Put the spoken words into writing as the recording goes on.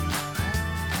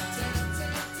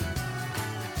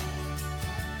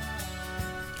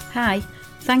Hi,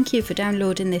 thank you for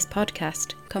downloading this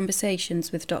podcast,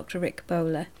 Conversations with Dr. Rick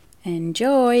Bowler.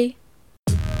 Enjoy!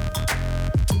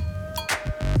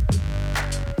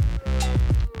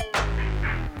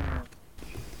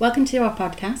 Welcome to our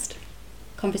podcast,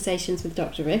 Conversations with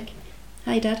Dr. Rick.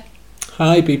 Hi, Dad.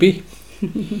 Hi, BB.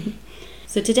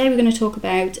 So today we're going to talk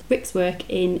about Rick's work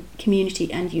in community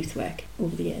and youth work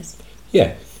over the years.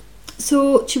 Yeah.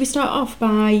 So should we start off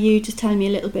by you just telling me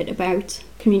a little bit about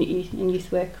community and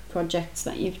youth work projects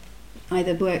that you've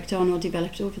either worked on or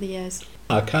developed over the years?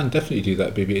 I can definitely do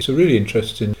that, BB. It's a really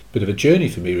interesting bit of a journey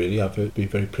for me, really. I've been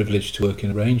very privileged to work in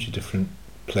a range of different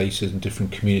places and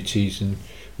different communities and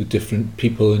with different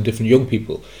people and different young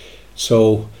people.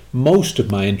 So most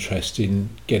of my interest in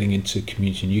getting into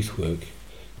community and youth work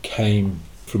came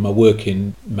from my work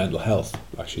in mental health.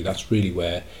 Actually, that's really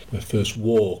where my first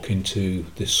walk into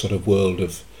this sort of world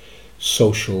of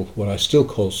social, what I still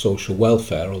call social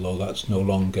welfare, although that's no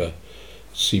longer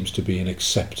seems to be an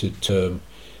accepted term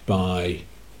by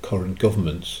current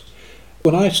governments.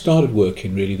 When I started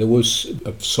working, really, there was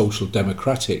a social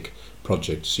democratic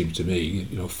project, it seems to me.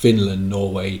 Finland,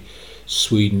 Norway,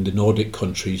 Sweden, the Nordic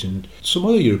countries and some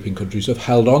other European countries have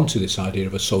held on to this idea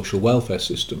of a social welfare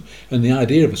system. And the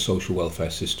idea of a social welfare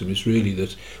system is really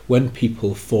that when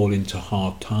people fall into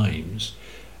hard times,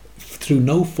 through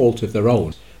no fault of their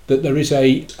own, that there is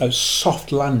a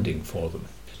soft landing for them,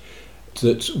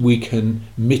 that we can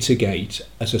mitigate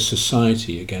as a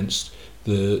society against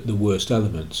the worst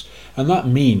elements. And that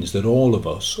means that all of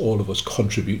us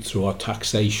contribute through our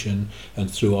taxation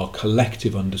and through our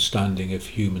collective understanding of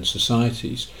human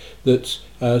societies, that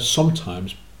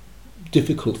sometimes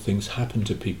difficult things happen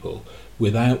to people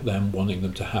without them wanting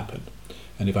them to happen.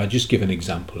 And if I just give an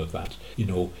example of that,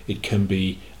 it can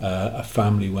be a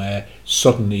family where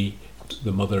suddenly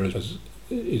the mother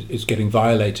is getting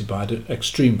violated by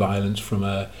extreme violence from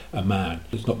a man.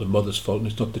 It's not the mother's fault and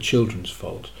it's not the children's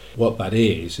fault. What that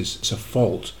is it's a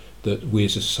fault that we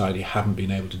as a society haven't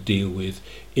been able to deal with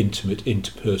intimate,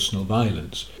 interpersonal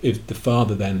violence. If the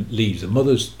father then leaves, the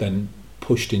mother's then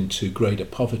pushed into greater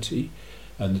poverty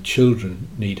and the children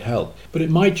need help. But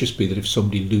it might just be that if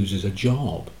somebody loses a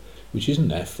job, which isn't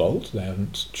their fault, they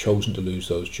haven't chosen to lose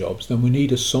those jobs, then we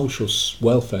need a social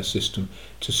welfare system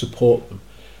to support them.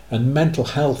 And mental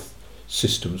health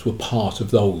systems were part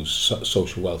of those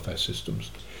social welfare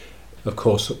systems. Of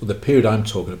course, the period I'm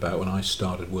talking about when I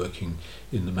started working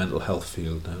in the mental health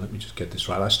field, now let me just get this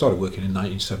right, I started working in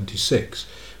 1976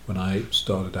 when I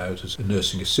started out as a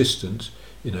nursing assistant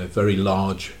in a very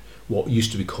large, what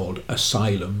used to be called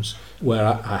asylums, where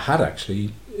I had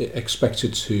actually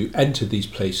expected to enter these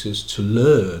places to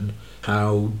learn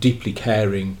how deeply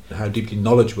caring, how deeply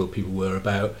knowledgeable people were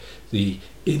about the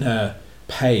inner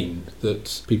pain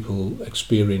that people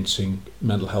experiencing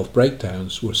mental health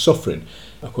breakdowns were suffering.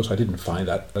 Of course, I didn't find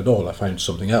that at all. I found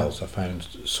something else. I found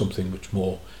something much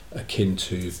more akin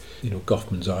to,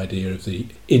 Goffman's idea of the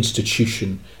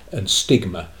institution and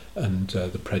stigma and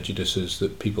the prejudices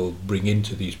that people bring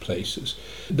into these places.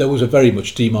 There was a very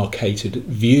much demarcated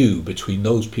view between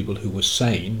those people who were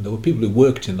sane. There were people who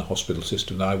worked in the hospital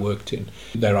system that I worked in.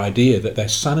 Their idea that their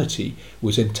sanity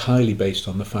was entirely based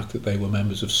on the fact that they were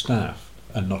members of staff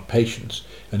and not patients.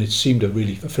 And it seemed a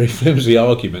very flimsy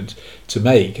argument to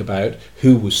make about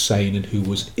who was sane and who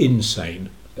was insane.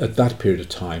 At that period of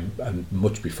time, and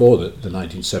much before the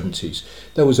 1970s,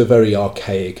 there was a very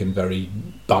archaic and very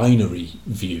binary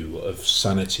view of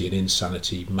sanity and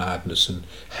insanity, madness and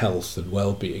health and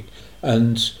well-being.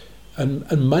 And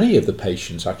many of the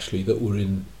patients actually that were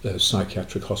in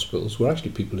psychiatric hospitals were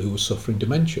actually people who were suffering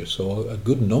dementia. So a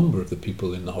good number of the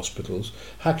people in the hospitals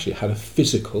actually had a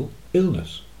physical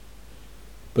illness.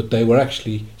 But they were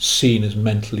actually seen as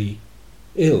mentally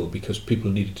ill because people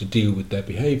needed to deal with their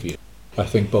behaviour. I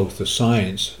think both the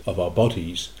science of our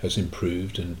bodies has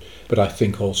improved, but I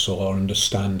think also our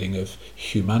understanding of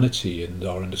humanity and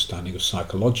our understanding of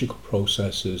psychological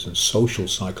processes and social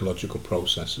psychological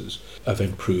processes have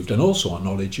improved, and also our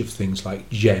knowledge of things like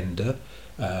gender,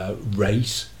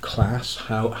 race, class,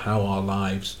 how our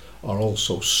lives are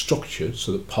also structured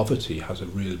so that poverty has a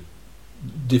real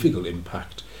difficult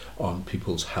impact on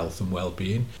people's health and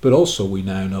well-being. But also we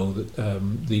now know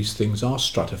that these things are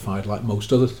stratified like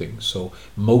most other things. So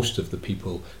most of the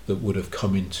people that would have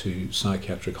come into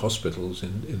psychiatric hospitals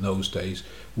in those days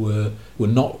were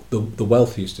not the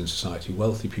wealthiest in society.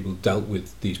 Wealthy people dealt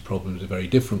with these problems in very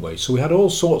different ways. So we had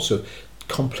all sorts of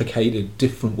complicated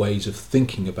different ways of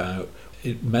thinking about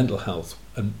mental health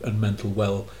and mental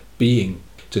well-being.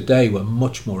 Today we're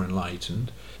much more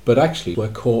enlightened, but actually we're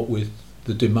caught with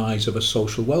the demise of a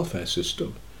social welfare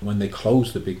system. when they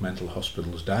closed the big mental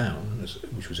hospitals down,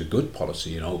 which was a good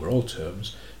policy in overall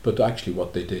terms, but actually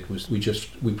what they did was we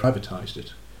privatised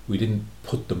it. We didn't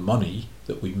put the money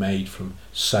that we made from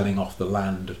selling off the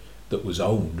land that was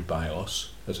owned by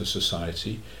us as a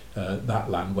society, that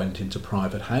land went into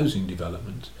private housing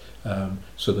development.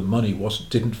 So the money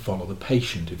didn't follow the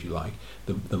patient, if you like.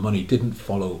 The money didn't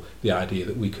follow the idea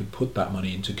that we could put that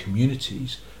money into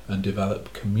communities and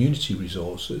develop community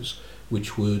resources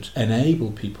which would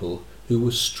enable people who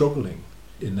were struggling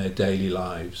in their daily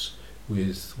lives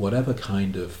with whatever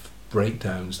kind of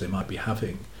breakdowns they might be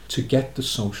having to get the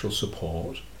social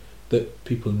support that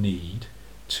people need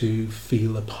to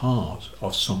feel a part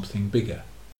of something bigger.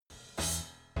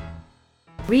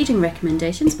 Reading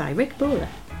recommendations by Rick Bowler.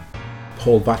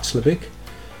 Paul Václavic,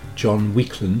 John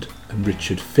Weakland and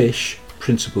Richard Fish,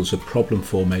 Principles of Problem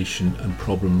Formation and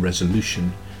Problem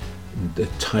Resolution. The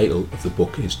title of the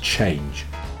book is Change.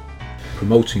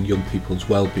 Promoting Young People's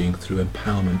Wellbeing Through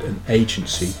Empowerment and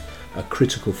Agency, a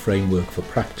Critical Framework for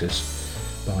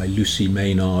Practice by Lucy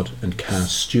Maynard and Kaz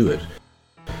Stewart.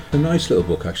 A nice little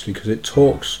book actually, because it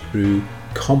talks through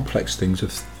complex things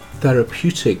of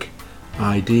therapeutic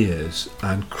ideas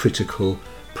and critical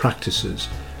practices.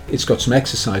 It's got some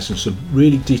exercise and some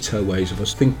really detailed ways of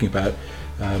us thinking about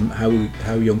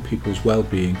how young people's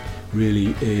well-being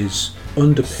really is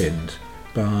underpinned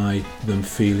by them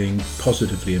feeling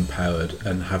positively empowered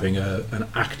and having an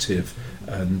active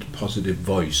and positive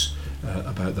voice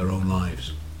about their own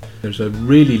lives. There's a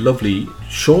really lovely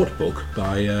short book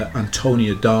by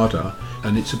Antonia Dada,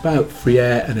 and it's about free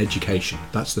air and education.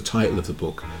 That's the title of the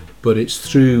book, but it's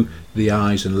through the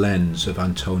eyes and lens of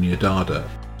Antonia Dada.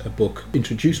 A book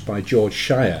introduced by George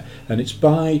Shire, and it's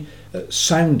by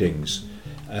Soundings,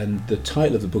 and the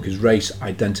title of the book is Race,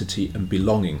 Identity and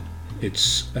Belonging.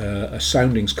 It's a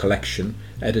Soundings collection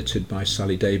edited by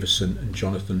Sally Davison and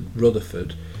Jonathan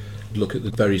Rutherford. Look at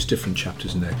the various different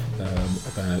chapters in there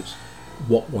about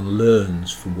what one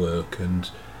learns from work and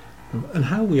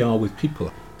how we are with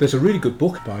people. There's a really good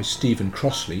book by Stephen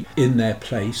Crossley, In Their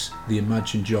Place, The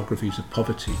Imagined Geographies of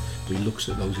Poverty. He looks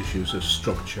at those issues of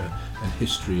structure and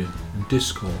history and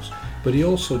discourse. But he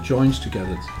also joins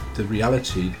together the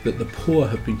reality that the poor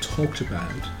have been talked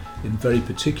about in very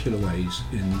particular ways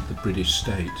in the British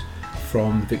state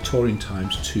from Victorian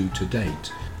times to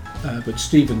date. But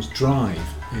Stephen's drive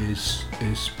is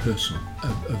personal,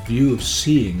 a view of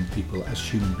seeing people as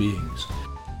human beings.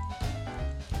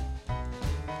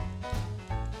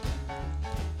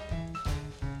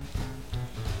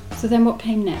 So then what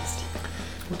came next?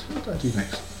 What did I do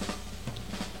next?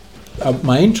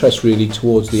 My interest really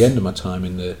towards the end of my time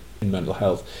in mental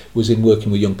health was in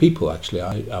working with young people. Actually,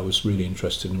 I was really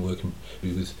interested in working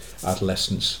with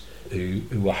adolescents who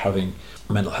were having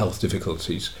mental health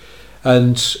difficulties.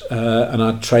 And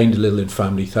I trained a little in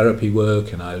family therapy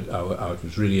work, and I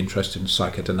was really interested in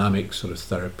psychodynamic sort of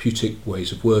therapeutic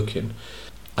ways of working.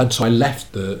 And so I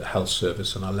left the health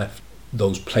service and I left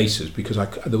those places because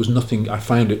there was nothing. I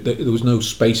found it that there was no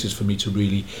spaces for me to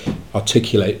really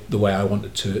articulate the way I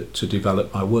wanted to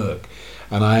develop my work.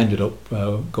 And I ended up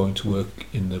going to work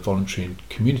in the voluntary and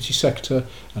community sector,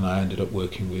 and I ended up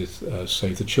working with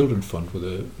Save the Children Fund, with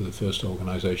the first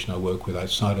organisation I work with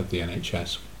outside of the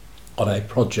NHS, on a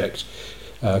project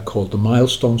called the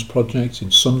Milestones Project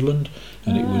in Sunderland.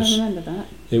 And I remember that.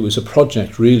 It was a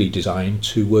project really designed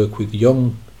to work with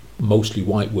young, mostly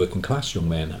white working class young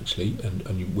men actually,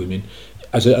 and women,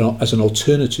 as an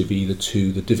alternative either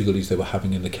to the difficulties they were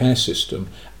having in the care system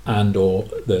and or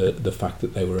the fact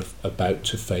that they were about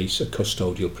to face a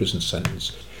custodial prison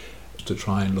sentence, to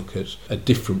try and look at a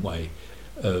different way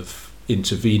of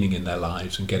intervening in their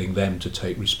lives and getting them to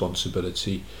take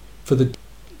responsibility for the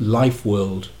life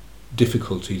world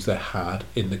difficulties they had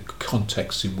in the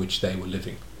context in which they were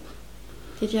living.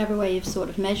 Did you have a way of sort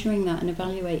of measuring that and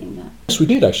evaluating that? Yes, we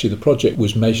did actually. The project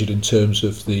was measured in terms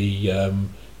of the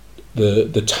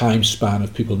time span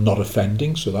of people not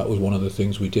offending. So that was one of the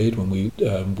things we did when we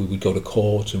would go to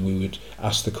court, and we would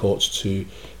ask the courts to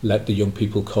let the young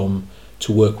people come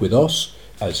to work with us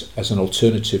as an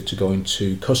alternative to going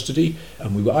to custody.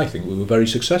 And I think we were very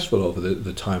successful over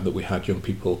the time that we had young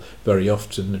people. Very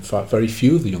often, in fact, very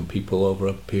few of the young people over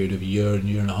a period of a year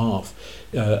and a half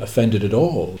offended at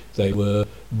all. They were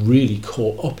really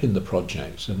caught up in the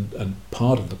project, and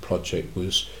part of the project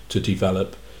was to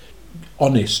develop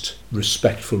honest,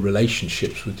 respectful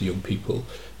relationships with the young people,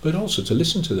 but also to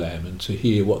listen to them and to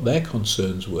hear what their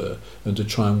concerns were and to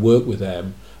try and work with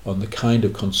them on the kind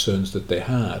of concerns that they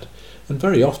had. And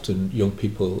very often young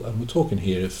people, and we're talking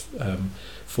here of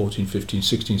 14, 15,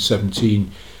 16,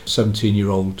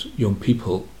 17-year-old young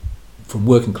people, from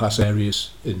working class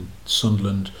areas in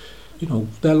Sunderland,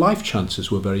 their life chances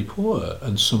were very poor,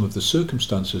 and some of the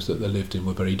circumstances that they lived in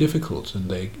were very difficult. And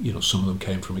they, some of them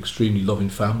came from extremely loving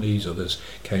families, others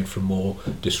came from more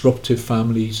disruptive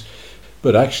families.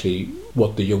 But actually,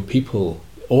 what the young people,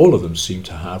 all of them seemed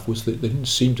to have, was that they didn't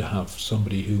seem to have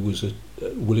somebody who was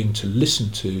willing to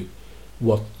listen to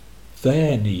what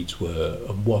their needs were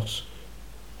and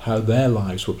how their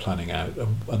lives were planning out,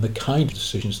 and the kind of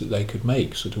decisions that they could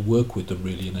make. So to work with them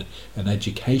really in an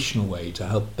educational way to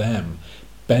help them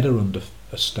better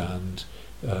understand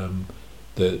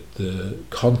the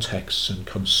contexts and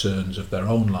concerns of their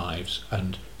own lives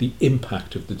and the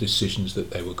impact of the decisions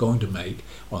that they were going to make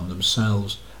on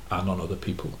themselves and on other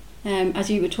people.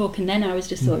 As you were talking then, I was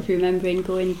just sort of remembering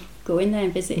going there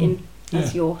and visiting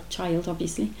as your child,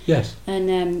 obviously. Yes.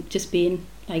 And just being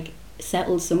like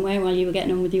settled somewhere while you were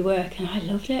getting on with your work, and I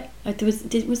loved it.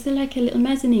 Was there like a little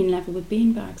mezzanine level with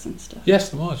beanbags and stuff? Yes,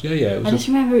 there was. Yeah. I just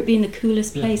remember it being the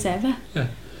coolest place ever. Yeah.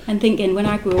 And thinking, when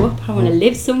I grow up, I want to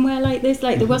live somewhere like this.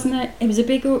 Like, there wasn't it was a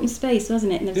big open space,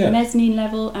 wasn't it? And there was a mezzanine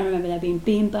level. I remember there being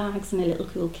beanbags and a little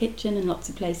cool kitchen and lots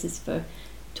of places for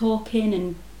talking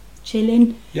and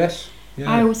chilling. Yes.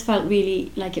 Yeah. I always felt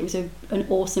really like it was an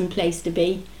awesome place to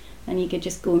be, and you could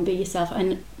just go and be yourself.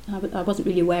 And I wasn't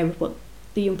really aware of what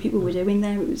the young people were doing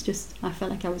there. It was just, I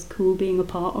felt like I was cool being a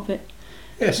part of it.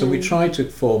 Yeah, so we tried to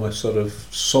form a sort of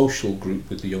social group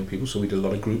with the young people. So we did a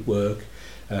lot of group work,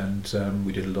 and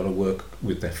we did a lot of work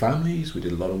with their families. We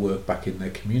did a lot of work back in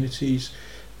their communities.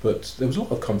 But there was a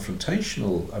lot of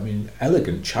confrontational,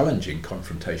 elegant, challenging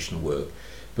confrontational work.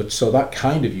 But so that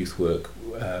kind of youth work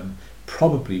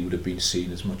probably would have been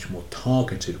seen as much more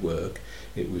targeted work.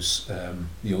 It was, the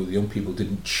young people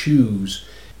didn't choose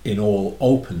in all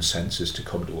open senses to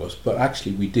come to us, but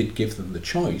actually we did give them the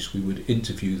choice. We would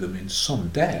interview them in some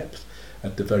depth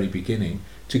at the very beginning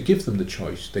to give them the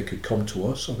choice. They could come to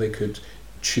us, or they could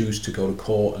choose to go to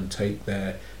court and take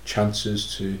their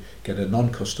chances to get a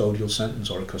non-custodial sentence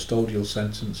or a custodial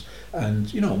sentence.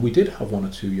 And we did have one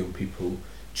or two young people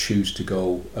choose to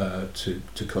go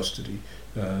to custody.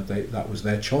 That was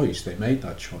their choice. They made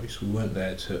that choice. We weren't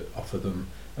there to offer them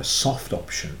a soft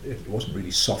option. It wasn't really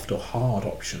soft or hard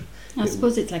option. I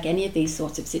suppose it's like any of these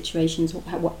sorts of situations,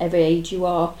 whatever age you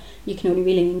are, you can only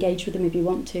really engage with them if you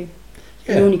want to.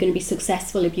 Yeah. You're only going to be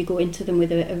successful if you go into them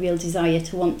with a real desire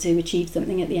to want to achieve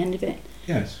something at the end of it.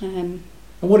 Yes. And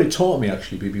what it taught me,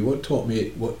 actually, Bibi, what taught me,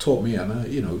 and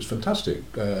it was a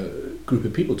fantastic group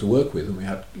of people to work with, and we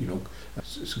had,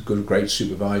 great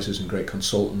supervisors and great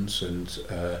consultants, and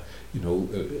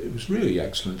it was really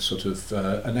excellent, sort of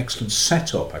an excellent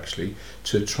setup, actually,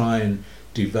 to try and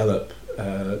develop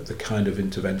the kind of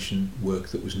intervention work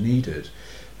that was needed.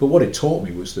 But what it taught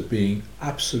me was that being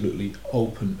absolutely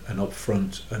open and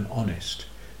upfront and honest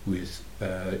with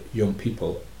young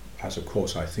people, as of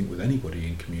course I think with anybody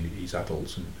in communities,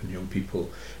 adults and young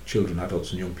people, children, adults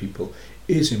and young people,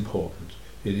 is important.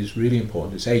 It is really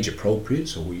important. It's age appropriate,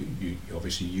 so you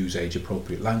obviously use age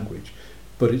appropriate language,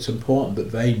 but it's important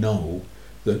that they know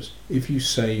that if you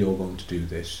say you're going to do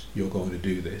this, you're going to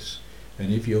do this,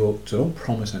 and so don't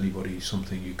promise anybody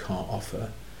something you can't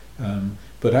offer,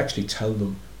 but actually tell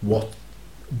them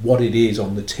what it is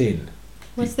on the tin.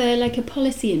 Was there like a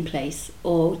policy in place,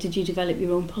 or did you develop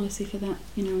your own policy for that,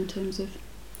 in terms of?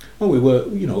 Well, we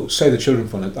were, Save the Children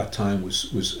Fund at that time was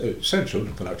Save the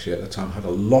Children Fund actually at that time had a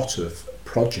lot of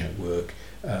project work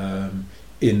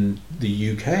in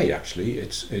the UK. Actually,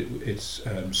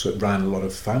 so it ran a lot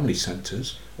of family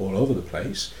centres all over the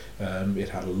place. It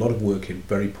had a lot of work in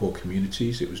very poor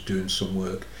communities. It was doing some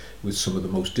work with some of the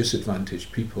most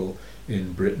disadvantaged people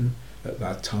in Britain at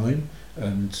that time,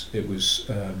 and it was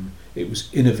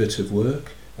innovative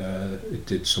work. It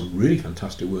did some really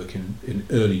fantastic work in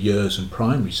early years and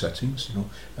primary settings.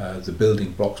 The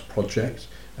Building Blocks Project,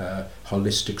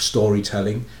 holistic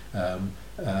storytelling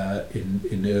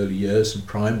in early years and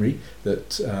primary.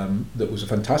 That was a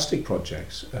fantastic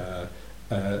project.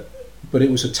 But it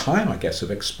was a time, I guess,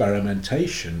 of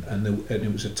experimentation, and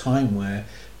it was a time where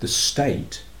the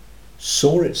state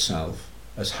saw itself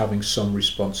as having some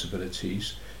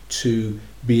responsibilities to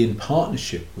be in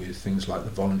partnership with things like the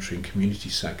voluntary and community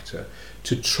sector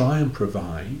to try and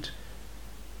provide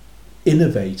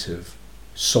innovative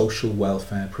social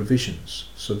welfare provisions.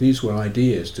 So these were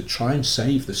ideas to try and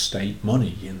save the state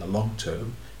money in the long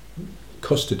term.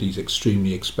 Custody is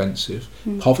extremely expensive,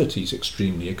 poverty is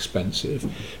extremely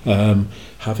expensive,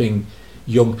 having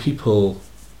young people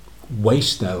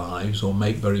waste their lives or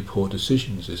make very poor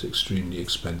decisions is extremely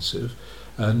expensive.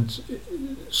 And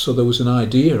so there was an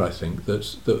idea, I think,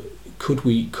 that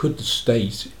could the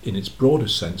state, in its broader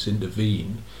sense,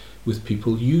 intervene with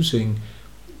people using,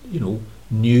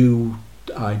 new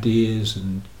ideas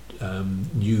and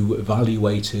new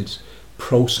evaluated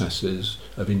processes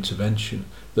of intervention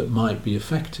that might be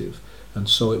effective. And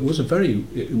so it was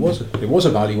evaluated,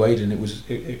 and it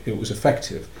was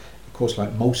effective. Of course,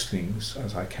 like most things,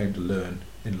 as I came to learn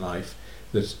in life,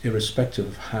 that irrespective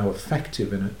of how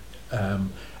effective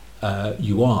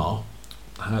you are,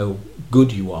 how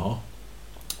good you are,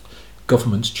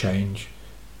 governments change.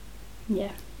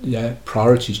 Yeah,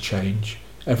 priorities change.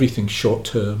 Everything's short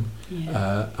term,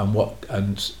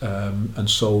 and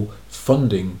so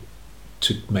funding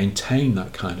to maintain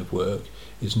that kind of work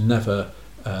is never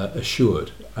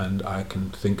assured. And I can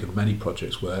think of many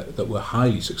projects that were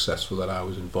highly successful that I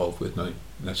was involved with, not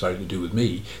necessarily to do with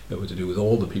me, that were to do with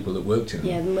all the people that worked in them.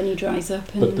 Yeah, the money dries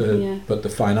up. But the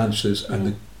finances and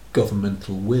the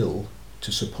governmental will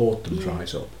to support them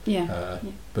dries up.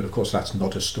 But of course that's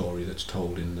not a story that's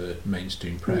told in the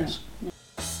mainstream press.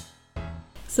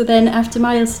 So then after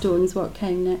Milestones, what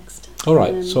came next? All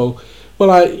right, so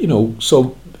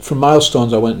from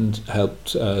Milestones I went and helped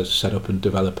set up and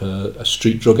develop a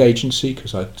street drug agency,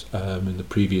 because I'd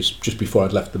just before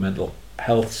I'd left the mental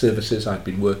health services, I'd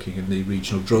been working in the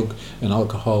regional drug and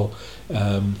alcohol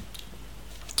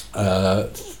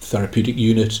therapeutic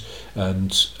unit,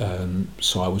 and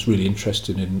so I was really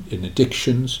interested in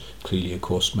addictions. Clearly, of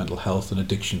course, mental health and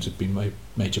addictions have been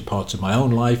major parts of my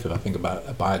own life, if I think about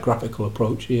a biographical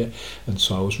approach here, and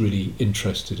so I was really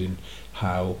interested in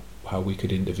how we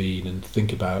could intervene and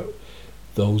think about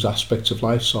those aspects of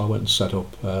life. So I went and set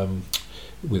up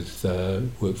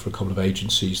worked for a couple of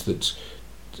agencies that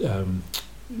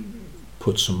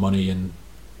put some money in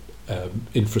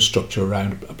infrastructure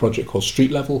around a project called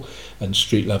Street Level, and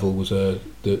Street Level was a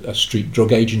street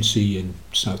drug agency in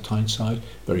South Tyneside,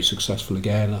 very successful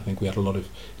again. I think we had a lot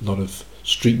of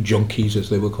street junkies, as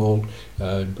they were called,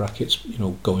 in brackets,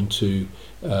 going to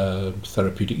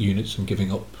therapeutic units and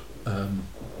giving up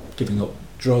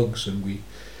drugs, and we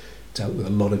dealt with a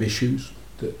lot of issues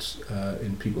that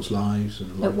in people's lives.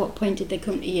 And at what point did they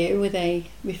come to you? Were they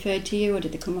referred to you, or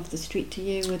did they come off the street to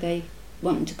you? Were they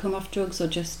wanting to come off drugs, or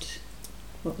just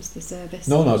what was the service?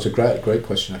 No, it's a great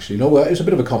question actually. No, well, it's a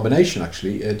bit of a combination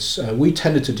actually. It's we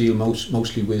tended to deal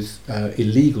mostly with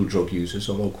illegal drug users,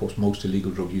 although of course most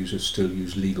illegal drug users still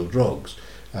use legal drugs.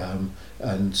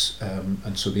 And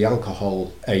so the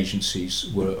alcohol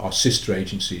agencies were our sister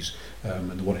agencies,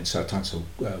 and the one in South Tyneside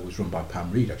was run by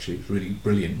Pam Reid. Actually, it was really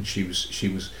brilliant, and she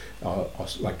was our,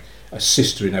 like a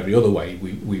sister in every other way.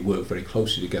 We worked very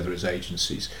closely together as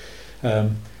agencies.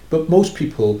 But most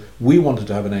people, we wanted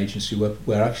to have an agency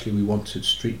where actually we wanted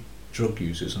street drug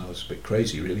users, and I was a bit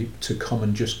crazy really, to come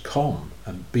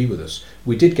and be with us.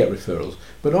 We did get referrals,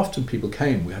 but often people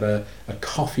came. We had a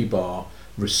coffee bar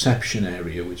reception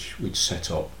area which we'd set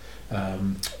up,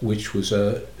 which was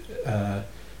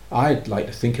I'd like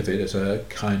to think of it as a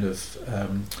kind of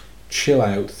chill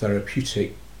out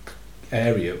therapeutic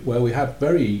area where we had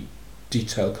very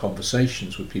detailed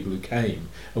conversations with people who came,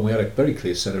 and we had a very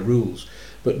clear set of rules,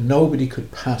 but nobody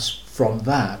could pass from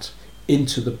that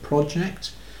into the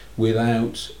project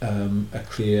without a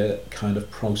clear kind of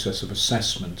process of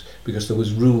assessment, because there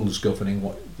was rules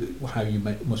governing how you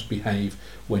must behave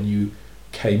when you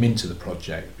came into the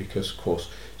project. Because of course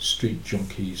street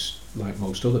junkies, like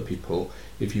most other people,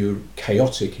 if you're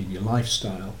chaotic in your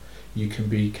lifestyle, you can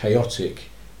be chaotic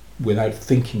without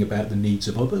thinking about the needs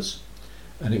of others.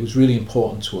 And it was really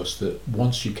important to us that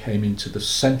once you came into the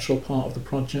central part of the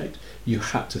project, you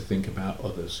had to think about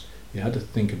others. You had to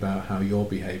think about how your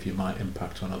behaviour might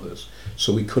impact on others.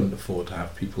 So we couldn't afford to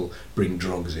have people bring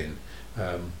drugs in.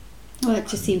 Well, it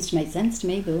just seems to make sense to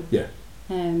me, Bill. Yeah.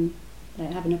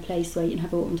 Like having a place where you can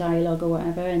have open dialogue or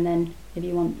whatever, and then if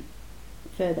you want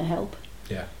further help,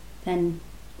 then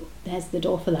there's the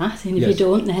door for that, and if you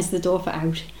don't, there's the door for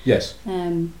out. Yes.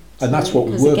 And that's what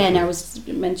we work again, with. I was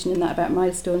mentioning that about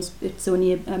Milestones. It's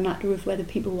only a matter of whether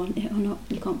people want it or not.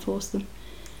 You can't force them.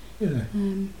 Yeah.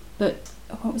 But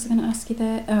what was I going to ask you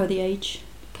there? Oh, the age,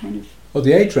 kind of. Well,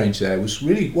 the age range there was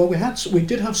really well. We had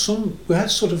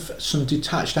sort of some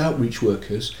detached outreach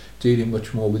workers dealing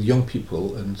much more with young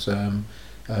people, and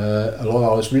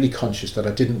I was really conscious that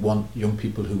I didn't want young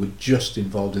people who were just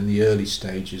involved in the early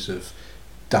stages of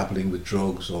dabbling with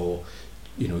drugs, or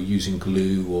using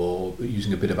glue or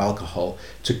using a bit of alcohol,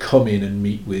 to come in and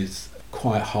meet with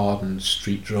quite hardened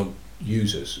street drug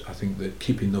users. I think that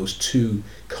keeping those two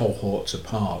cohorts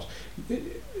apart,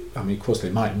 I mean, of course they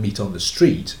might meet on the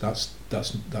street,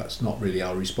 that's not really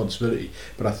our responsibility,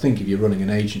 but I think if you're running an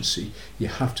agency, you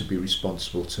have to be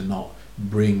responsible to not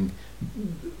bring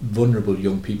vulnerable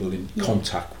young people in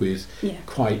contact with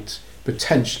quite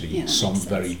potentially some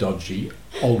very dodgy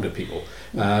older people.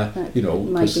 You know,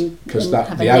 because that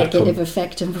have the a outcome, negative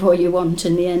effect of what you want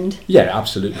in the end. Yeah,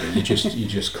 absolutely.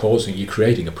 You're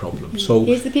creating a problem. So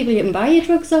here's the people you can buy your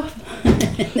drugs off.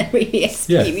 They're really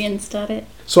experienced at it.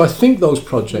 So I think those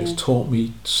projects taught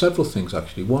me several things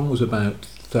actually. One was about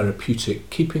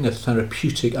keeping a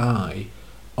therapeutic eye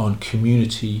on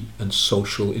community and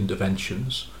social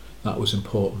interventions. That was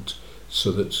important,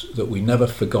 so that we never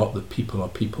forgot that people are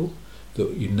people,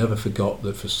 that you never forgot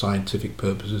that for scientific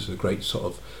purposes, a great sort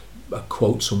of a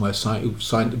quote somewhere, in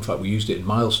fact we used it in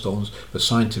Milestones, for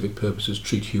scientific purposes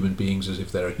treat human beings as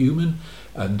if they're human,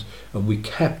 and we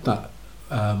kept that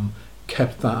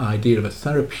idea of a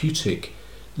therapeutic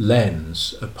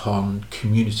lens upon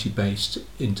community-based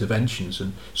interventions,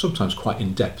 and sometimes quite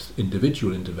in-depth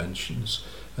individual interventions,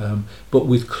 but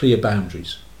with clear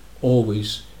boundaries.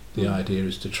 Always the idea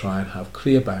is to try and have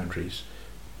clear boundaries.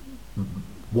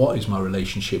 What is my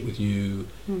relationship with you?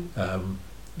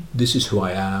 This is who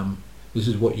I am. This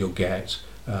is what you'll get.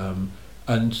 And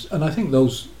I think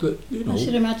those that I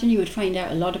should imagine you would find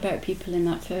out a lot about people in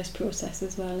that first process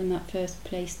as well. In that first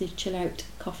place, the chill out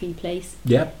coffee place.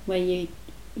 Yeah. Where you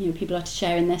people are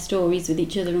sharing their stories with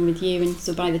each other and with you, and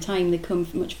so by the time they come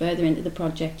much further into the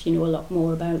project, you know a lot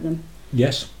more about them.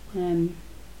 Yes.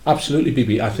 Absolutely,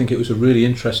 Bibi. I think it was a really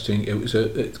interesting. It was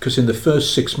because in the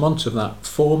first 6 months of that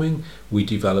forming, we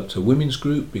developed a women's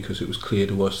group because it was clear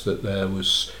to us that there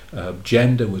was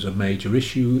gender was a major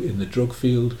issue in the drug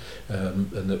field,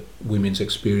 and that women's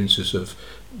experiences of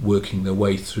working their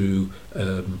way through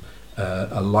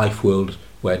a life world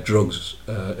where drugs,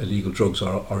 illegal drugs,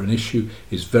 are an issue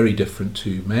is very different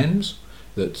to men's.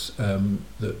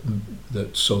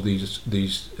 So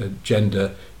these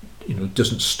gender,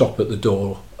 doesn't stop at the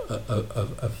door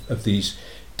of these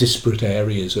disparate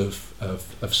areas of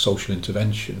social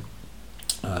intervention,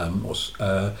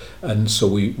 and so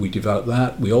we developed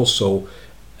that. We also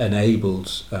enabled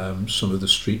some of the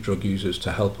street drug users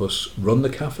to help us run the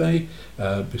cafe,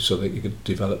 so that you could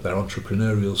develop their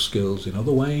entrepreneurial skills in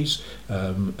other ways,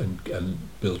 and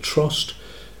build trust.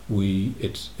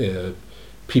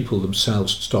 People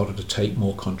themselves started to take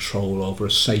more control over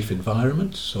a safe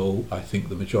environment, so I think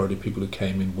the majority of people who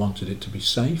came in wanted it to be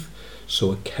safe.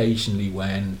 So occasionally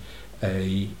when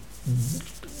a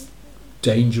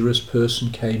dangerous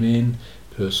person came in,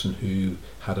 person who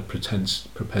had a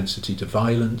propensity to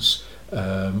violence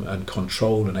and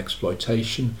control and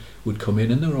exploitation would come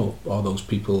in, and there are those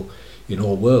people in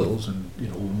all worlds, and we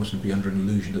mustn't be under an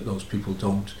illusion that those people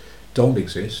don't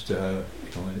exist.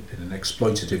 In an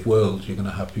exploitative world, you're going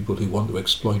to have people who want to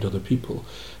exploit other people.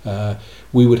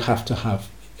 We would have to have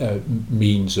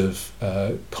means of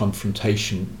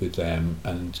confrontation with them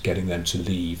and getting them to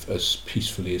leave as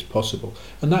peacefully as possible.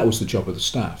 And that was the job of the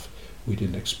staff. We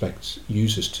didn't expect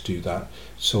users to do that.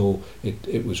 So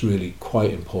it was really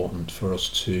quite important for us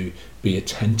to be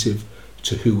attentive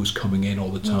to who was coming in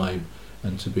all the time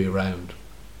and to be around.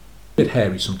 A bit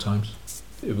hairy sometimes.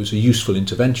 It was a useful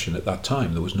intervention at that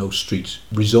time. There was no street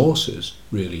resources,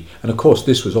 really. And of course,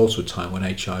 this was also a time when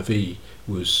HIV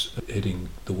was hitting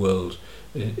the world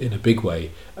in a big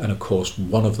way. And of course,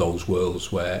 one of those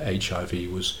worlds where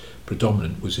HIV was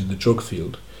predominant was in the drug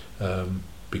field,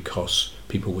 because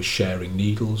people were sharing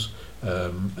needles.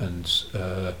 And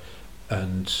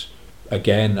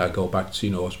again, I go back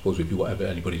to, I suppose if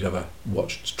anybody's ever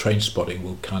watched Trainspotting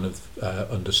will kind of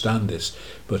understand this,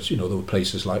 but there were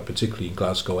places like, particularly in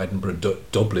Glasgow, Edinburgh,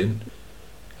 Dublin,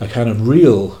 a kind of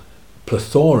real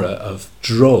plethora of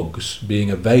drugs being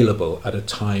available at a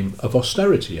time of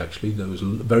austerity. Actually, there was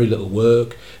very little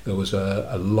work, there was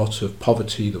a lot of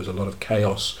poverty, there was a lot of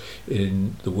chaos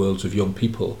in the worlds of young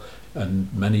people,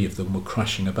 and many of them were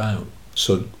crashing about.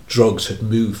 So drugs had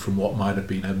moved from what might have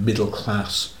been a middle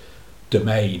class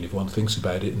domain, if one thinks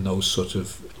about it, in those sort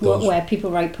of... Where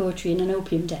people write poetry in an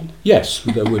opium den. Yes,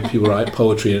 there were people write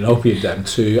poetry in an opium den,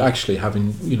 to actually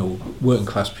having, working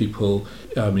class people,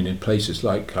 in places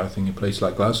like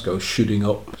Glasgow, shooting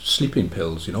up sleeping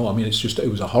pills, it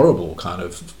was a horrible kind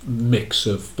of mix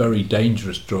of very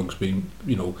dangerous drugs being,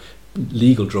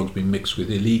 legal drugs being mixed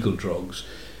with illegal drugs.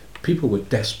 People were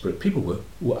desperate. People were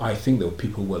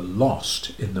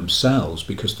lost in themselves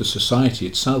because the society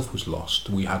itself was lost.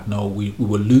 We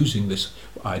were losing this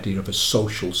idea of a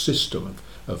social system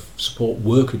of support.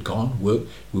 Work had gone. We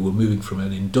were moving from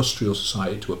an industrial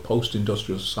society to a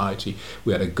post-industrial society.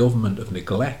 We had a government of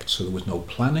neglect, so there was no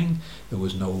planning. There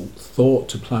was no thought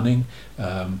to planning.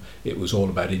 It was all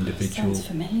about individual. Sounds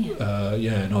familiar.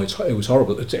 It was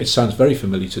horrible. It sounds very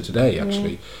familiar to today,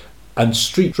 actually. And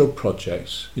street drug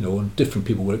projects, and different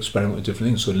people were experimenting with different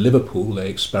things. So in Liverpool, they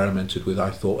experimented with,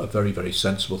 I thought, a very, very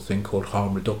sensible thing called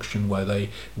harm reduction, where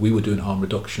we were doing harm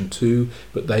reduction too,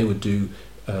 but they would do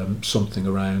something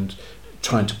around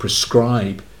trying to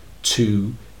prescribe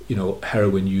to,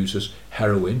 heroin users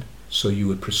heroin. So you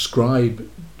would prescribe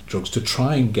drugs to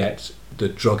try and get the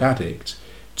drug addict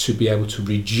to be able to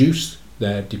reduce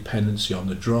their dependency on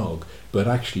the drug, but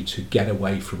actually to get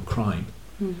away from crime.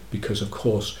 Because, of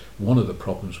course, one of the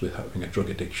problems with having a drug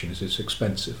addiction is it's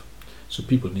expensive. So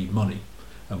people need money.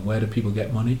 And where do people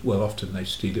get money? Well, often they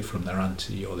steal it from their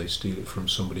auntie or they steal it from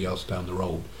somebody else down the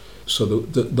road. So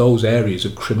those areas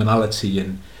of criminality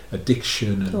and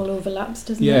addiction... It all overlaps,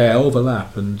 doesn't it? Yeah,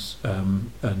 overlap and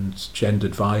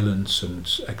gendered violence and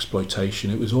exploitation.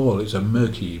 It's a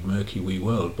murky wee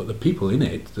world. But the people in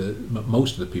it,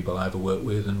 most of the people I ever worked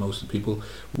with and most of the people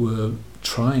were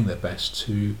trying their best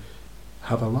to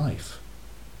have a life.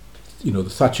 The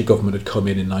Thatcher government had come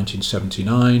in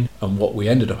 1979, and what we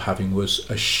ended up having was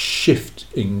a shift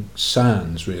in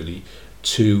sands, really,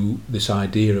 to this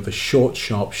idea of a short,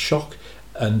 sharp shock.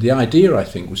 And the idea, I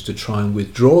think, was to try and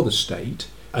withdraw the state,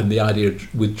 and the idea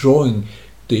of withdrawing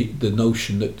the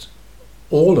notion that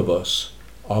all of us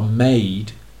are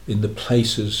made in the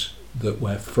places that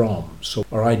we're from. So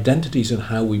our identities and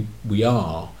how we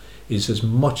are is as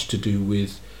much to do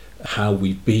with how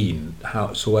we've been,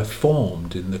 so we're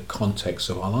formed in the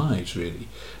context of our lives, really.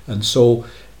 And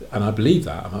I believe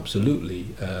that, I'm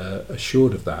absolutely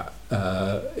assured of that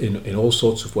in all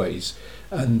sorts of ways.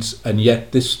 And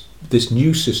yet this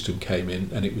new system came in,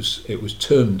 and it was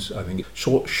termed, I think,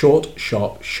 short,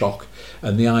 sharp shock.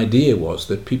 And the idea was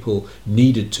that people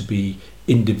needed to be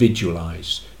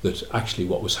individualised, that actually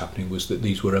what was happening was that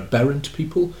these were aberrant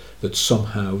people, that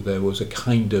somehow there was a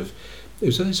kind of...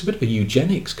 It's a bit of a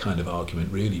eugenics kind of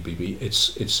argument, really, Bibi.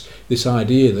 It's this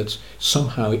idea that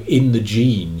somehow in the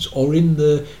genes or in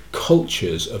the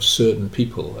cultures of certain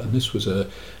people, and this was a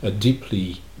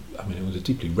deeply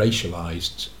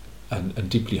racialised and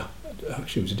deeply,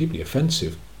 actually it was a deeply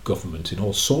offensive government in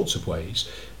all sorts of ways,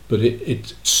 but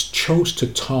it chose to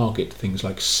target things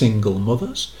like single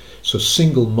mothers. So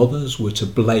single mothers were to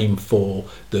blame for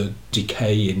the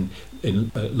decay in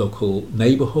local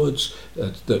neighbourhoods,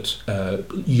 that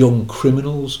young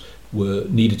criminals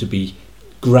needed to be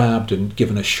grabbed and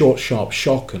given a short, sharp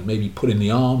shock and maybe put in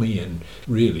the army, and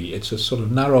really it's a sort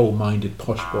of narrow-minded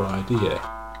posh boy idea.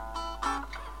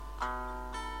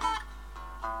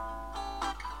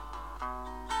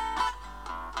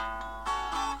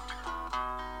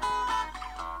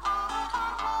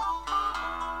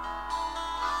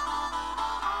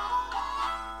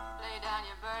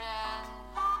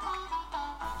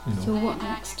 So what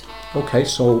next? Okay,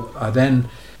 so I then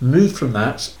moved from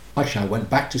that. Actually, I went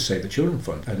back to Save the Children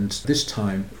Fund, and this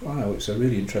time, it's a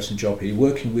really interesting job here,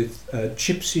 working with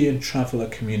gypsy and traveller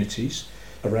communities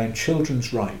around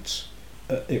children's rights.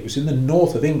 It was in the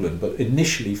north of England, but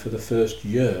initially for the first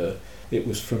year, it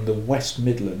was from the West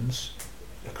Midlands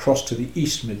across to the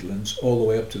East Midlands, all the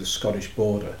way up to the Scottish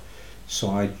border.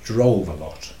 So I drove a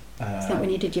lot. Is that when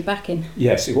you did your back-in?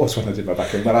 Yes, it was when I did my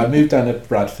back-in. But I moved down to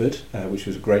Bradford, which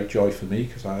was a great joy for me,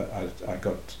 because I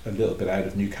got a little bit out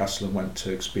of Newcastle and went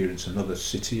to experience another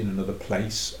city and another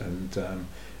place, and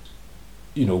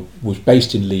was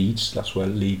based in Leeds. That's where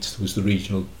Leeds was the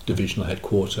regional divisional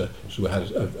headquarter. So we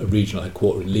had a regional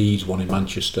headquarter in Leeds, one in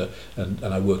Manchester, and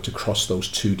I worked across those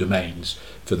two domains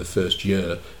for the first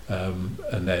year,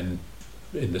 and then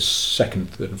in the second,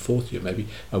 third and fourth year maybe,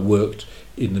 I worked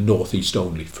in the northeast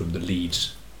only, from the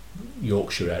Leeds,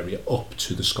 Yorkshire area up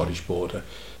to the Scottish border.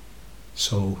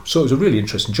 So it was a really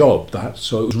interesting job, that.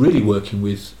 So it was really working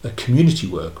with community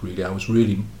work, really. I was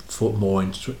really more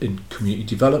in community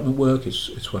development work.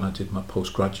 It's when I did my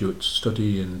postgraduate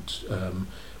study and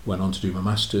went on to do my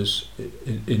master's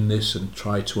in this, and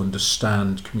tried to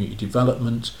understand community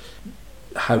development,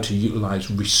 how to utilise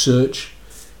research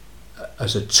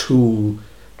as a tool,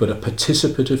 but a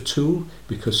participative tool,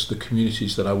 because the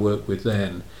communities that I work with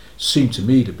then seemed to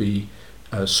me to be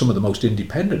some of the most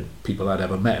independent people I'd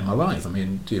ever met in my life. I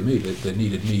mean, dear me, they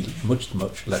needed me much,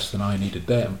 much less than I needed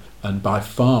them. And by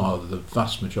far, the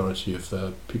vast majority of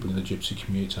people in the gypsy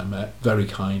community I met, very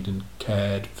kind and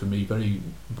cared for me very,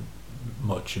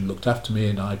 much and looked after me,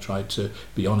 and I tried to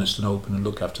be honest and open and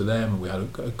look after them, and we had a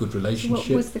good relationship.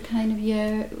 What was the kind of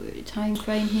year time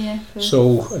frame here?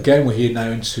 So again, we're here now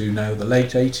into the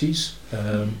late 80s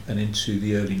and into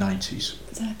the early 90s.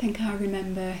 So I think I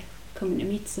remember coming to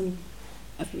meet some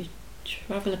of your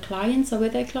traveller clients, or were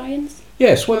they clients?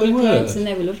 Yes, well they were. Clients, and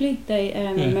they were lovely. They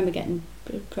I remember getting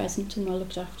a present and well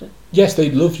looked after. Yes,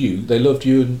 they loved you. They loved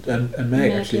you and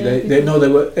Meg, actually. Yeah,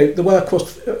 They were of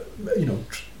course,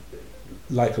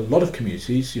 like a lot of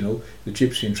communities, the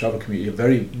gypsy and travel community are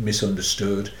very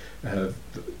misunderstood.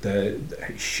 They're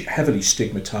heavily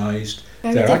stigmatised.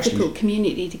 Very difficult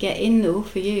community to get in, though,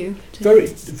 for you. Very,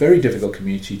 very difficult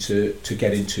community to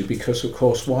get into, because of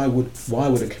course, why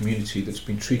would a community that's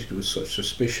been treated with such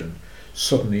suspicion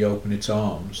suddenly open its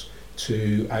arms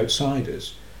to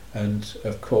outsiders? And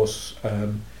of course,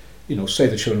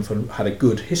 Save the Children Fund had a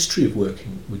good history of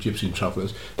working with gypsy and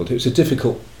travellers, but it was a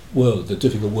difficult world. The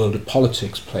difficult world of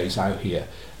politics plays out here,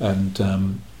 and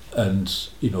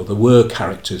there were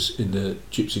characters in the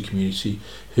gypsy community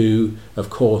who, of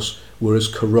course, were as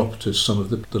corrupt as some of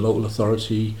the local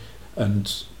authority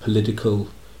and political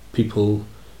people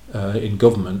in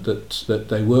government that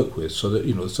they work with. So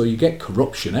that so you get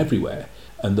corruption everywhere.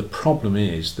 And the problem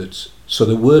is that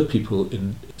there were people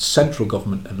in central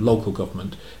government and local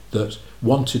government that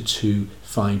wanted to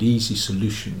find easy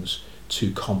solutions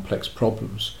to complex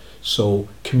problems. So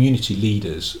community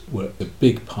leaders were a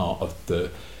big part of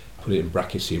the, put it in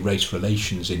brackets here, race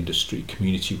relations industry,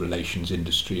 community relations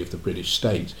industry of the British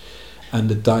state. And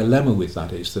the dilemma with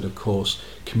that is that, of course,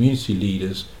 community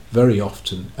leaders very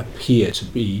often appear to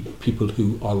be people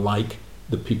who are like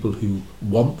the people who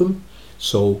want them.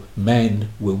 So men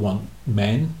will want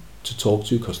men to talk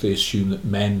to because they assume that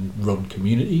men run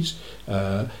communities.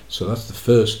 So that's the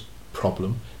first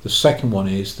problem. The second one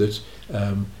is that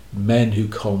men who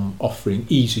come offering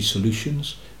easy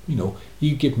solutions,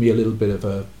 you give me a little bit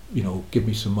of give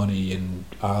me some money and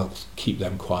I'll keep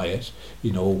them quiet,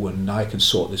 when I can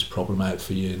sort this problem out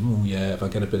for you. And, if I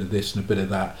get a bit of this and a bit of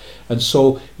that. And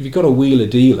so if you've got a wheeler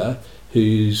dealer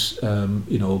who's, a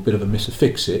bit of a Mr.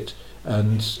 Fix-It,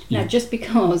 now, just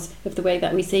because of the way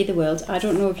that we see the world, I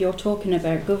don't know if you're talking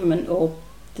about government or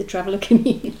the traveller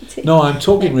community. No, I'm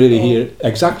talking really here,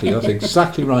 exactly, that's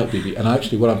exactly right, Bibi. And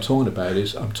actually what I'm talking about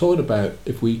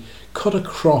if we cut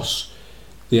across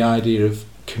the idea of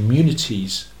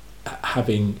communities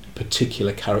having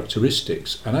particular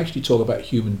characteristics and actually talk about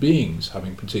human beings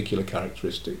having particular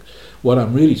characteristics, what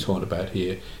I'm really talking about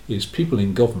here is people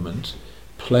in government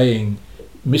playing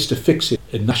Mr. Fix-It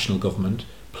in national government,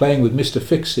 playing with Mr.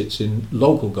 Fix-Its in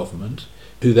local government,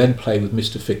 who then play with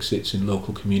Mr. Fix-Its in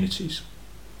local communities.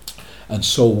 And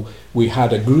so we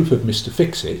had a group of Mr.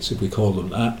 Fix-Its, if we call them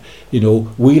that,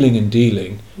 wheeling and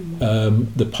dealing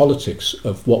the politics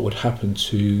of what would happen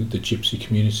to the gypsy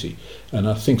community. And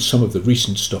I think some of the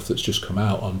recent stuff that's just come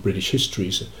out on British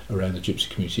histories around the gypsy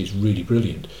community is really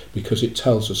brilliant, because it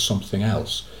tells us something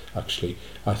else, actually.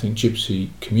 I think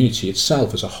gypsy community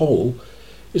itself as a whole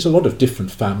is a lot of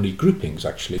different family groupings,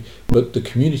 actually, but the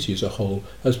community as a whole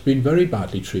has been very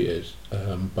badly treated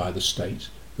by the state.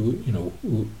 My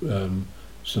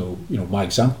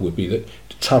example would be that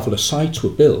the traveller sites were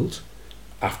built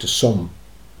after some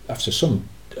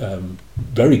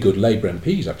very good Labour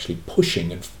MPs actually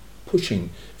pushing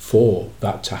for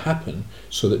that to happen,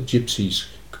 so that gypsies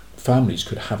families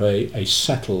could have a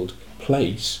settled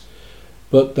place.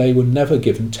 But they were never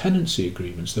given tenancy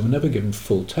agreements. They were never given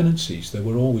full tenancies. They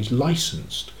were always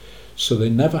licensed. So they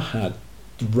never had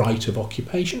the right of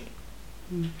occupation.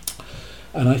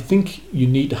 And I think you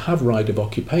need to have right of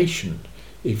occupation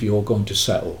if you're going to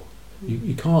settle.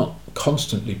 You can't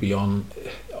constantly be on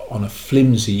a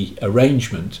flimsy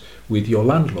arrangement with your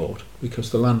landlord,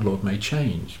 because the landlord may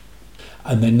change.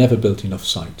 And they never built enough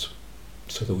sites.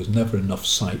 So there was never enough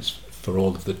sites for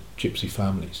all of the gypsy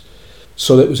families.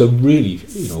 So it was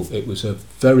it was a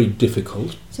very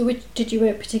difficult. So did you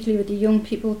work particularly with the young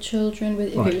people, children?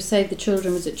 If right. It was Save the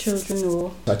Children, was it children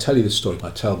or? I tell you this story,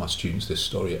 I tell my students this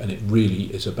story, and it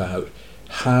really is about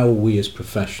how we as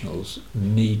professionals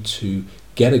need to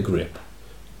get a grip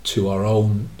to our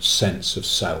own sense of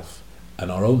self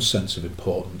and our own sense of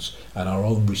importance and our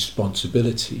own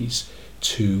responsibilities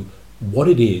to what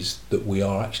it is that we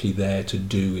are actually there to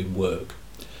do in work.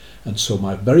 And so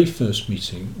my very first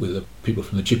meeting with the people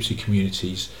from the gypsy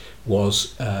communities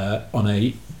was on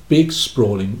a big,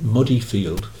 sprawling, muddy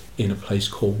field in a place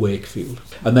called Wakefield.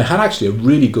 And they had actually a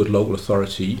really good local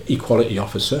authority equality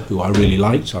officer who I really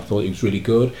liked. I thought he was really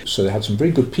good. So they had some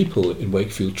very good people in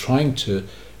Wakefield trying to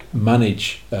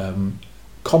manage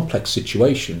complex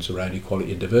situations around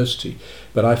equality and diversity.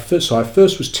 But I first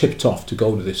was tipped off to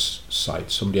go to this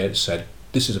site. Somebody else said,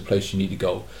 this is a place you need to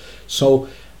go. So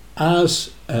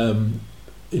as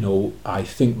I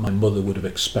think my mother would have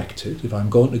expected, if I'm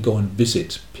going to go and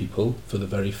visit people for the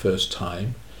very first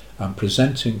time, I'm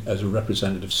presenting as a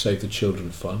representative of Save the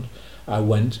Children Fund. I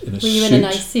went in a suit. Were you in a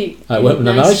nice suit? I went in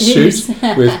a nice suit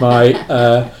with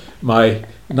my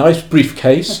nice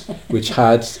briefcase, which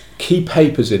had key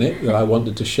papers in it that I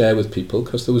wanted to share with people,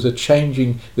 because there was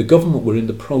the government were in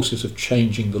the process of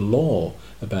changing the law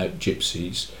about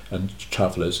gypsies and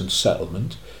travellers and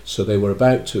settlement, so they were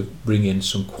about to bring in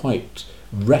some quite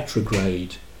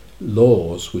retrograde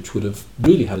laws which would have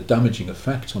really had a damaging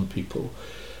effect on people.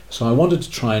 So I wanted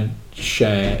to try and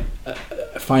share,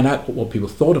 find out what people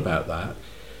thought about that.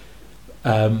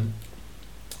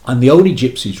 And the only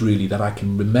gypsies really that I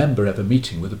can remember ever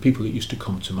meeting were the people that used to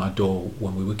come to my door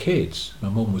when we were kids. My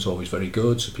mum was always very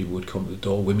good, so people would come to the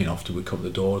door, women often would come to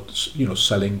the door,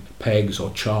 selling pegs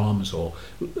or charms or,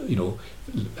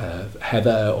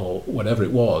 heather or whatever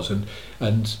it was. And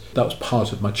that was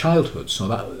part of my childhood. So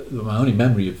that my only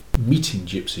memory of meeting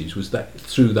gypsies was that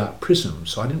through that prism.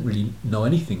 So I didn't really know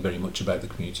anything very much about the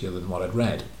community other than what I'd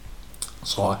read.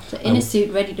 So in a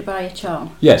suit, ready to buy a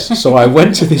charm. Yes, so I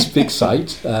went to this big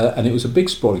site, and it was a big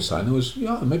sprawling site. There was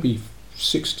maybe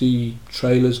 60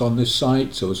 trailers on this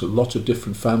site. So there was a lot of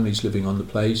different families living on the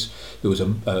place. There was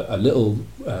a little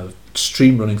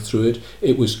stream running through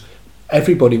it.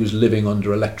 Everybody was living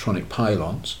under electronic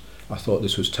pylons. I thought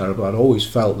this was terrible. I'd always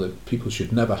felt that people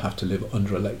should never have to live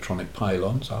under electronic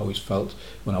pylons. I always felt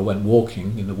when I went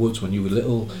walking in the woods when you were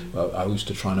little, I used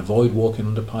to try and avoid walking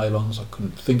under pylons. I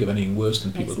couldn't think of anything worse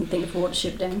than people. Makes them think of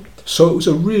watership down. So it was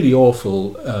a really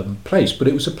awful place, but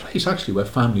it was a place actually where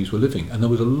families were living. And there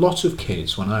was a lot of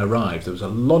kids when I arrived. There was a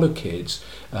lot of kids,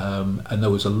 and there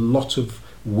was a lot of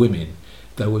women.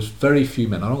 There was very few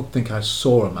men. I don't think I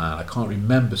saw a man. I can't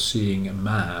remember seeing a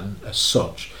man as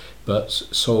such. But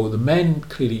so the men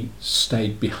clearly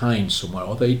stayed behind somewhere,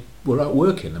 or they were out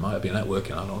working. They might have been out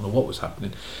working. I don't know what was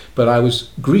happening. But I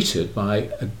was greeted by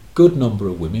a good number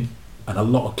of women and a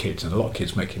lot of kids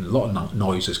making a lot of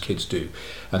noise as kids do.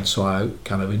 And so I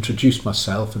kind of introduced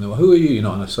myself, and they were, who are you?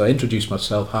 And so I introduced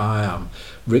myself. Hi, I'm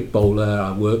Rick Bowler.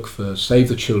 I work for Save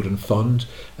the Children Fund,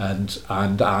 and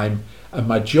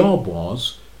my job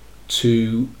was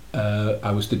to.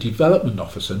 I was the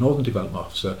Northern Development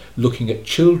Officer, looking at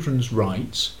children's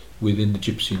rights within the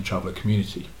Gypsy and Traveller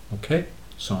community. Okay,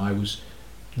 so I was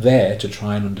there to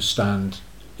try and understand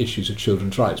issues of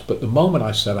children's rights. But the moment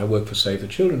I said I work for Save the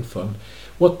Children Fund,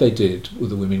 what they did with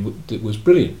the women was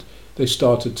brilliant. They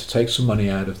started to take some money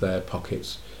out of their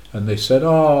pockets, and they said,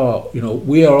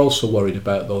 we are also worried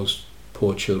about those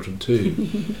poor children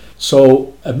too.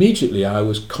 So immediately I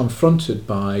was confronted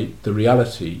by the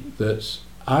reality that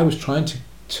I was trying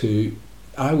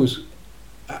I was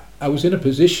in a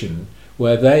position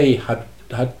where they had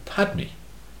me.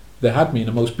 They had me in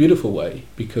a most beautiful way,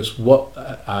 because what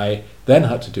I then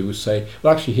had to do was say,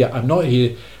 well, actually, I'm not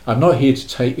here to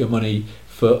take your money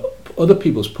for other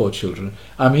people's poor children.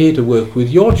 I'm here to work with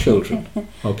your children,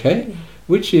 okay?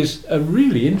 Which is a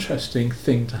really interesting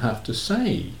thing to have to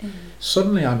say.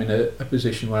 Suddenly I'm in a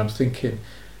position where I'm thinking,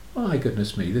 my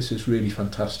goodness me, this is really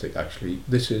fantastic, actually.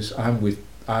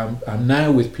 I'm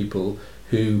now with people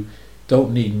who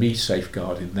don't need me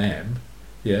safeguarding them.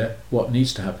 Yeah, what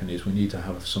needs to happen is we need to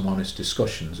have some honest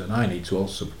discussions, and I need to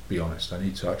also be honest. I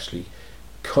need to actually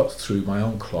cut through my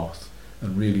own cloth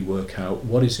and really work out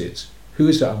who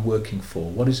is it I'm working for,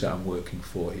 what is it I'm working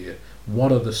for here,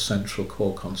 what are the central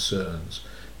core concerns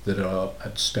that are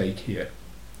at stake here,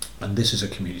 and this is a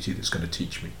community that's going to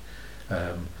teach me.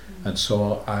 And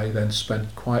so I then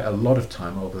spent quite a lot of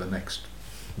time over the next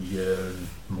year and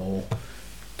more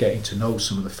getting to know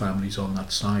some of the families on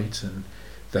that site, and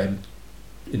then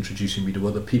introducing me to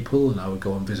other people, and I would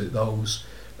go and visit those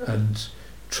and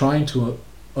trying to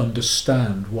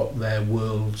understand what their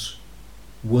worlds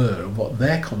were and what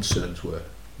their concerns were.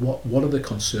 What are the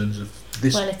concerns of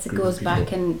this group of people? Well, it goes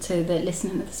back into the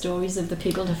listening to the stories of the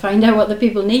people to find out what the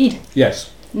people need.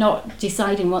 Yes. Not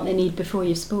deciding what they need before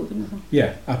you've spoken with them.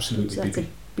 Yeah, absolutely. So that's a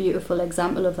beautiful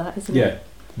example of that, isn't it? Yeah.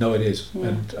 No, it is.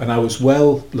 Yeah. And I was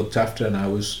well looked after, and I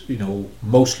was,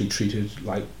 mostly treated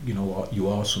like, what you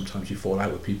are. Sometimes you fall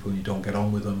out with people and you don't get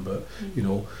on with them, but,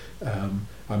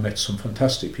 I met some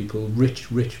fantastic people, rich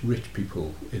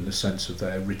people in the sense of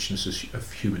their richness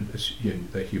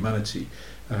their humanity,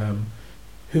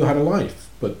 who had a life,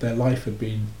 but their life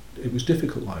it was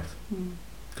difficult life.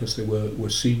 Because they were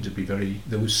seen to be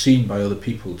they were seen by other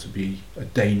people to be a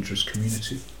dangerous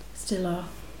community. Still are.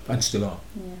 And still are.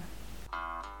 Yeah.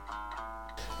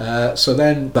 So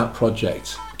then that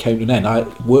project came to an end. I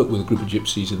worked with a group of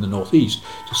gypsies in the northeast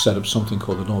to set up something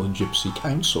called the Northern Gypsy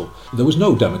Council. There was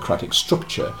no democratic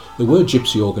structure. There were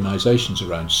gypsy organisations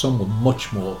around. Some were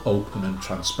much more open and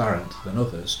transparent than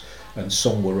others, and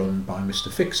some were run by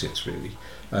Mr. Fix-Its, really.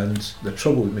 And the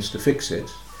trouble with Mr.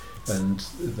 Fix-It and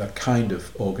that kind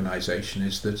of organisation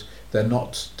is that they're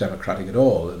not democratic at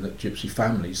all, and that gypsy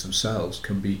families themselves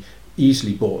can be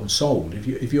easily bought and sold.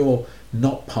 If you're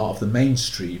not part of the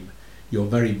mainstream, you're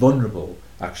very vulnerable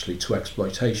actually to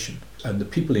exploitation. And the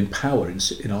people in power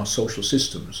in our social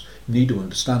systems need to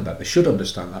understand that. They should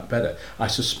understand that better. I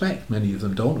suspect many of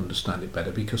them don't understand it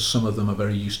better because some of them are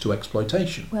very used to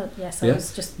exploitation. Well, yes, I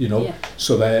was just,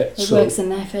 so it works in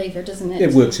their favour, doesn't it?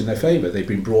 It works in their favour. They've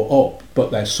been brought up, but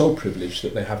they're so privileged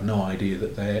that they have no idea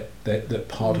that that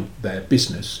part of their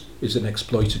business is an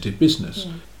exploitative business.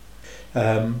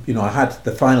 Yeah. I had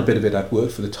the final bit of it. I'd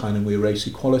worked for the Tyne and Wear Race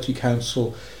Equality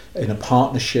Council in a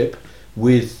partnership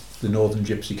with the Northern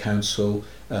Gypsy Council,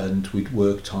 and we'd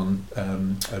worked on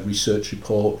a research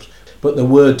report. But there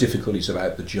were difficulties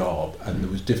about the job, and there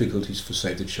was difficulties for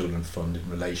Save the Children Fund in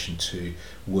relation to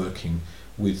working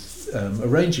with a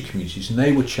range of communities, and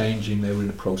they were changing. They were in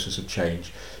the process of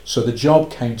change. So the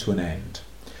job came to an end.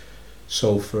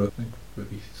 So for I think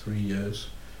maybe 3 years,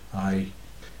 I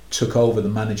took over the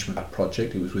management of that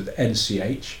project. It was with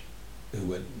NCH, who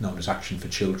were known as Action for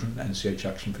Children, NCH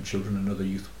Action for Children, another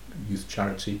youth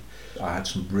charity. I had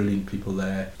some brilliant people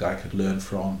there that I could learn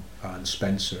from, and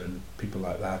Spencer and people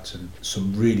like that, and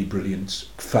some really brilliant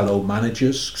fellow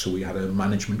managers. So we had a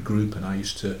management group, and I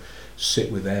used to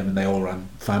sit with them, and they all ran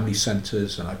family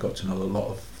centres, and I got to know a lot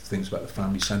of things about the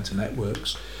family centre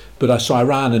networks. But I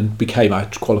ran and I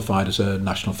qualified as a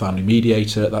national family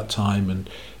mediator at that time, and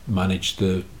managed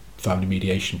the family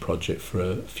mediation project for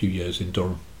a few years in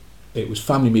Durham. It was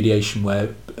family mediation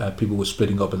where people were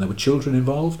splitting up and there were children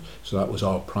involved, so that was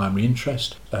our primary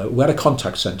interest. We had a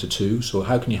contact centre too, so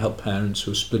how can you help parents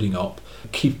who are splitting up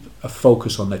keep a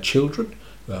focus on their children,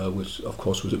 which of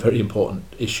course was a very important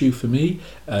issue for me,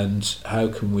 and how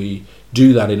can we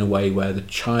do that in a way where the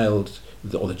child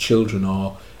or the children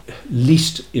are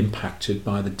least impacted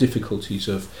by the difficulties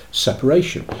of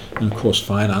separation. And of course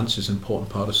finance is an important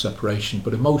part of separation,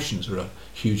 but emotions are a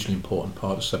hugely important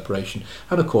part of separation.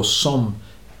 And of course some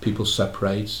people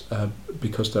separate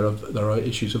because there are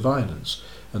issues of violence,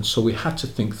 and so we had to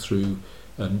think through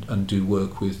and do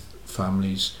work with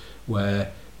families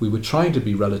where we were trying to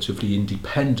be relatively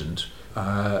independent.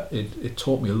 It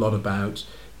taught me a lot about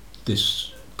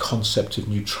this concept of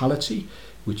neutrality,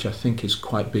 which I think is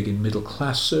quite big in middle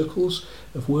class circles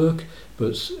of work,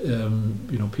 but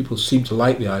people seem to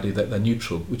like the idea that they're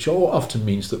neutral, which often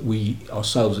means that we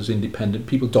ourselves as independent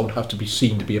people don't have to be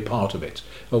seen to be a part of it.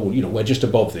 We're just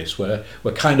above this, we're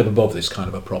kind of above this kind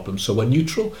of a problem, so we're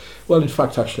neutral. Well, in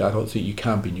fact, actually, I don't think you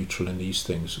can be neutral in these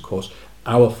things. Of course,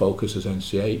 our focus as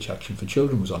NCH, Action for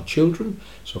Children, was on children,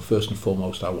 so first and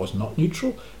foremost I was not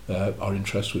neutral. Our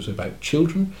interest was about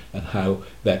children and how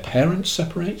their parents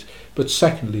separate, but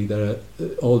secondly,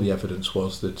 all the evidence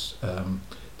was that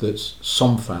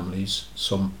some families,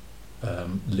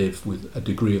 live with a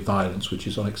degree of violence which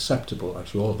is unacceptable.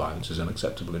 Actually, all violence is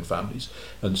unacceptable in families,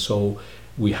 and so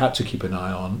we had to keep an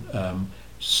eye on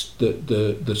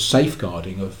the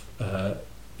safeguarding of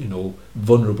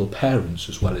vulnerable parents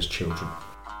as well as children.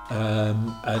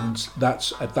 And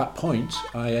that's at that point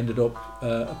I ended up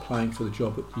applying for the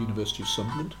job at the University of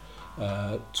Sunderland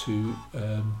to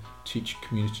teach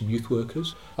community and youth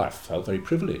workers. I felt very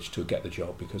privileged to get the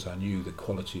job because I knew the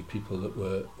quality of people that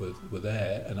were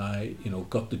there, and I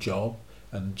got the job,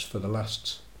 and for the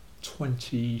last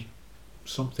 20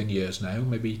 something years now,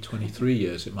 maybe 23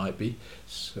 years it might be,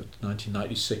 so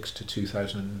 1996 to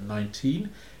 2019,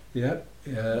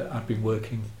 I've been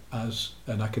working as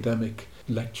an academic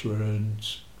lecturer and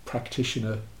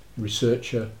practitioner,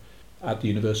 researcher at the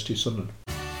University of Sunderland.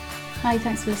 Hi,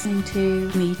 thanks for listening to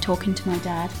me talking to my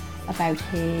dad about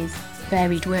his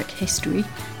varied work history.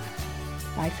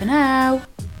 Bye for now.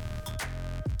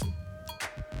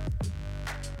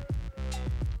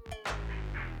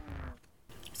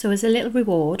 So as a little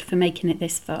reward for making it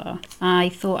this far, I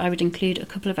thought I would include a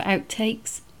couple of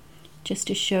outtakes just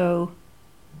to show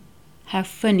how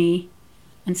funny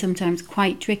and sometimes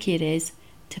quite tricky it is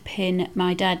to pin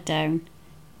my dad down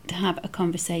to have a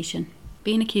conversation.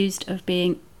 Being accused of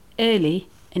being early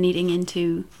and eating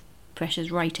into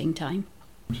precious writing time.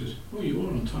 Oh, you were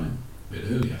on time. A bit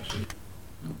early, actually.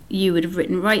 You would have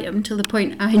written right up until the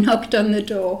point I knocked on the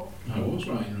door. I was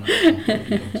writing right up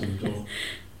to the door.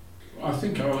 I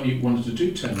think I only wanted to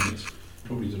do 10 minutes.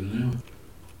 Probably done an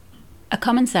hour. A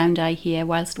common sound I hear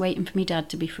whilst waiting for me dad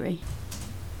to be free.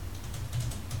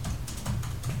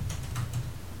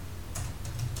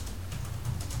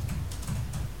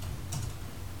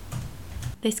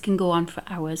 This can go on for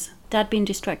hours. Dad being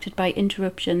distracted by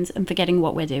interruptions and forgetting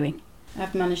what we're doing.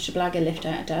 I've managed to blag a lift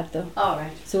out of Dad though. All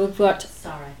right. So we've got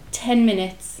 10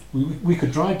 minutes. We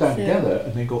could drive down together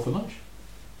and then go for lunch.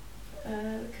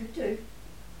 Could do.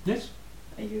 Yes.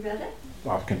 Are you ready?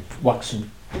 I can whack some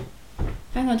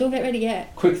Hang on, don't get ready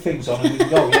yet. quick things on and we can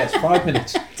go. Yes, 5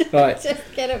 minutes. Right. Just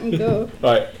get up and go.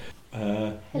 Right.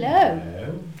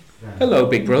 Hello. Hello,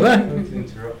 big brother. Sorry to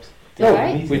interrupt. Oh,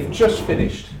 Right. we've just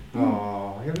finished.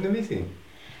 Oh, you're having a meeting?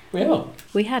 We are.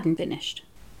 We hadn't finished.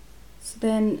 So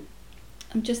then,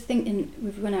 I'm just thinking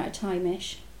we've run out of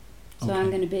time-ish. So Okay. I'm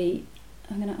going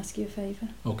to ask you a favour.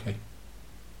 Okay.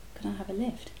 Can I have a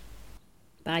lift?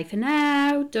 Bye for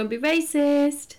now. Don't be racist.